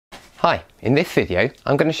Hi, in this video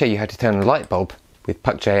I'm going to show you how to turn a light bulb with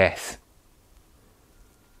Puck.js.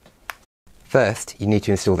 First you need to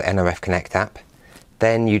install the NRF Connect app,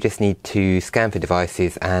 then you just need to scan for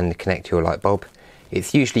devices and connect your light bulb.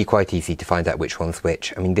 It's usually quite easy to find out which one's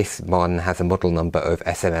which. I mean, this one has a model number of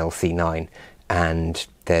SMLC9 and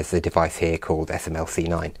there's a device here called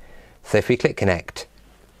SMLC9. So if we click connect,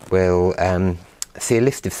 we'll see a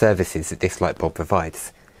list of services that this light bulb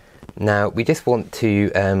provides. Now we just want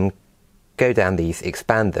to go down these,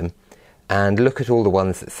 expand them, and look at all the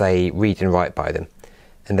ones that say read and write by them.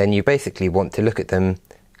 And then you basically want to look at them,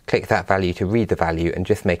 click that value to read the value and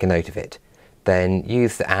just make a note of it. Then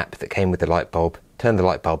use the app that came with the light bulb, turn the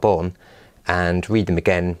light bulb on and read them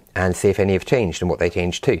again and see if any have changed and what they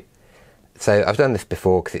changed to. So I've done this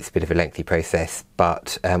before because it's a bit of a lengthy process,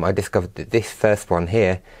 but I discovered that this first one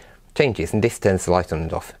here changes and this turns the light on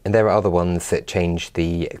and off. And there are other ones that change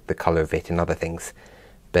the colour of it and other things.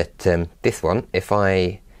 But this one, if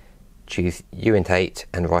I choose uint 8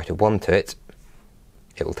 and write a 1 to it,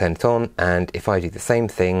 it will turn it on. And if I do the same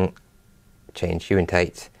thing, change uint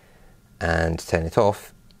 8 and turn it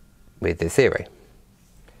off with a 0.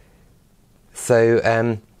 So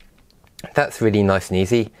that's really nice and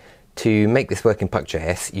easy. To make this work in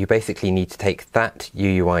Puck.js, you basically need to take that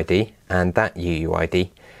UUID and that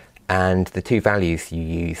UUID and the two values you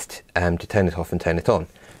used to turn it off and turn it on.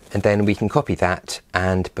 And then we can copy that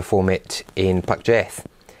and perform it in Puck.js.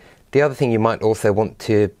 The other thing you might also want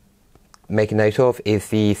to make a note of is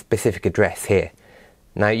the specific address here.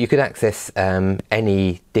 Now you could access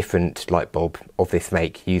any different light bulb of this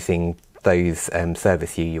make using those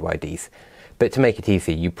service UUIDs. But to make it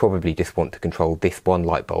easy, you probably just want to control this one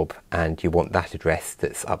light bulb and you want that address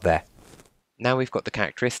that's up there. Now we've got the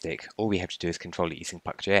characteristic, all we have to do is control it using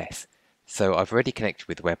Puck.js. So I've already connected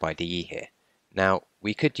with the Web IDE here. Now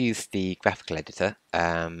we could use the graphical editor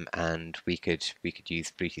and we could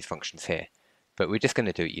use Bluetooth functions here, but we're just going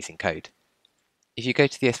to do it using code. If you go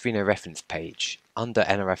to the Espruino reference page, under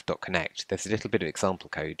nrf.connect, there's a little bit of example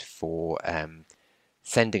code for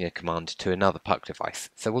sending a command to another Puck device.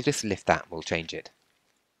 So we'll just lift that and we'll change it.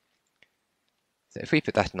 So if we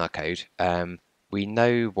put that in our code, we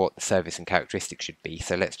know what the service and characteristic should be,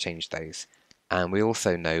 so let's change those. And we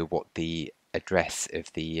also know what the address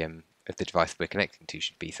of the device we're connecting to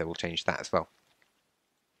should be, so we'll change that as well.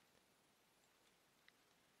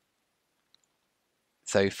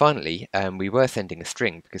 So finally, we were sending a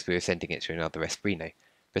string because we were sending it to another Espruino,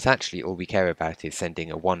 but actually all we care about is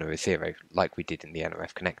sending a 1 or a 0 like we did in the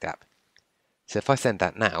NRF Connect app. So if I send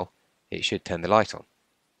that now, it should turn the light on.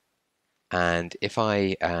 And if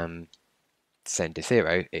I send a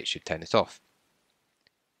 0, it should turn it off.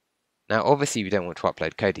 Now obviously we don't want to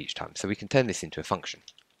upload code each time, so we can turn this into a function.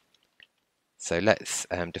 So let's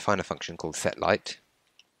define a function called setLight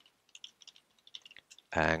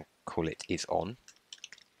and call it isOn.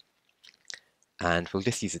 And we'll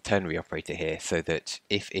just use a ternary operator here so that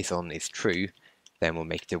if isOn is true, then we'll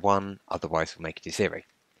make it a 1, otherwise we'll make it a 0.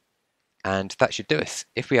 And that should do us.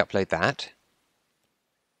 If we upload that,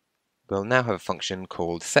 we'll now have a function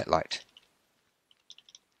called setLight.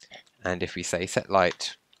 And if we say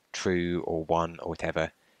setLight true or 1 or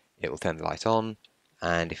whatever, it will turn the light on.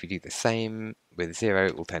 And if we do the same with 0,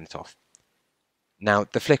 it will turn it off. Now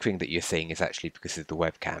the flickering that you're seeing is actually because of the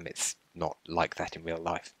webcam. It's not like that in real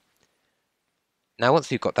life. Now once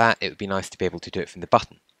we've got that, it would be nice to be able to do it from the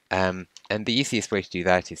button. And the easiest way to do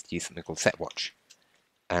that is to use something called setWatch.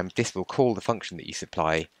 This will call the function that you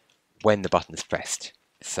supply when the button is pressed.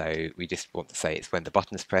 So we just want to say it's when the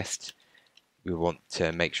button is pressed. We want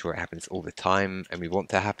to make sure it happens all the time, and we want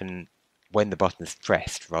to happen when the button is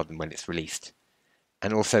pressed rather than when it's released.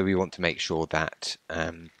 And also we want to make sure that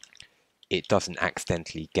it doesn't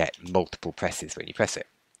accidentally get multiple presses when you press it.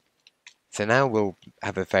 So now we'll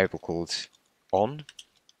have a variable called on,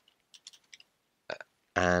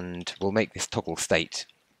 and we'll make this toggle state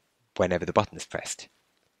whenever the button is pressed.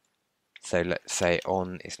 So let's say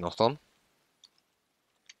on is not on,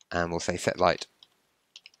 and we'll say setLight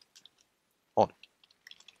on.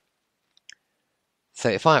 So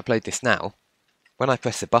if I upload this now, when I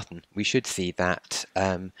press the button, we should see that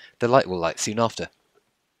the light will light soon after.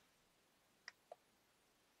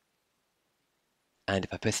 And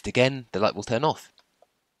if I press it again, the light will turn off.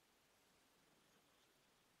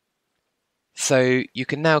 So you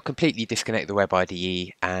can now completely disconnect the Web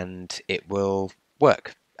IDE and it will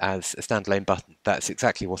work as a standalone button. That's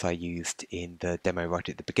exactly what I used in the demo right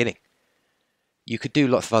at the beginning. You could do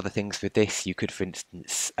lots of other things with this. You could, for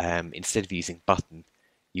instance, instead of using button,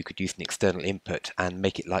 you could use an external input and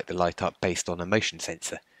make it light the light up based on a motion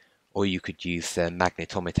sensor. Or you could use a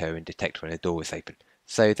magnetometer and detect when a door is open.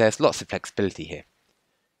 So there's lots of flexibility here.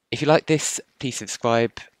 If you like this, please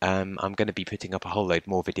subscribe. I'm going to be putting up a whole load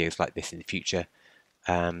more videos like this in the future,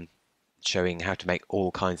 showing how to make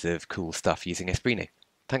all kinds of cool stuff using Espruino.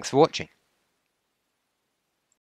 Thanks for watching.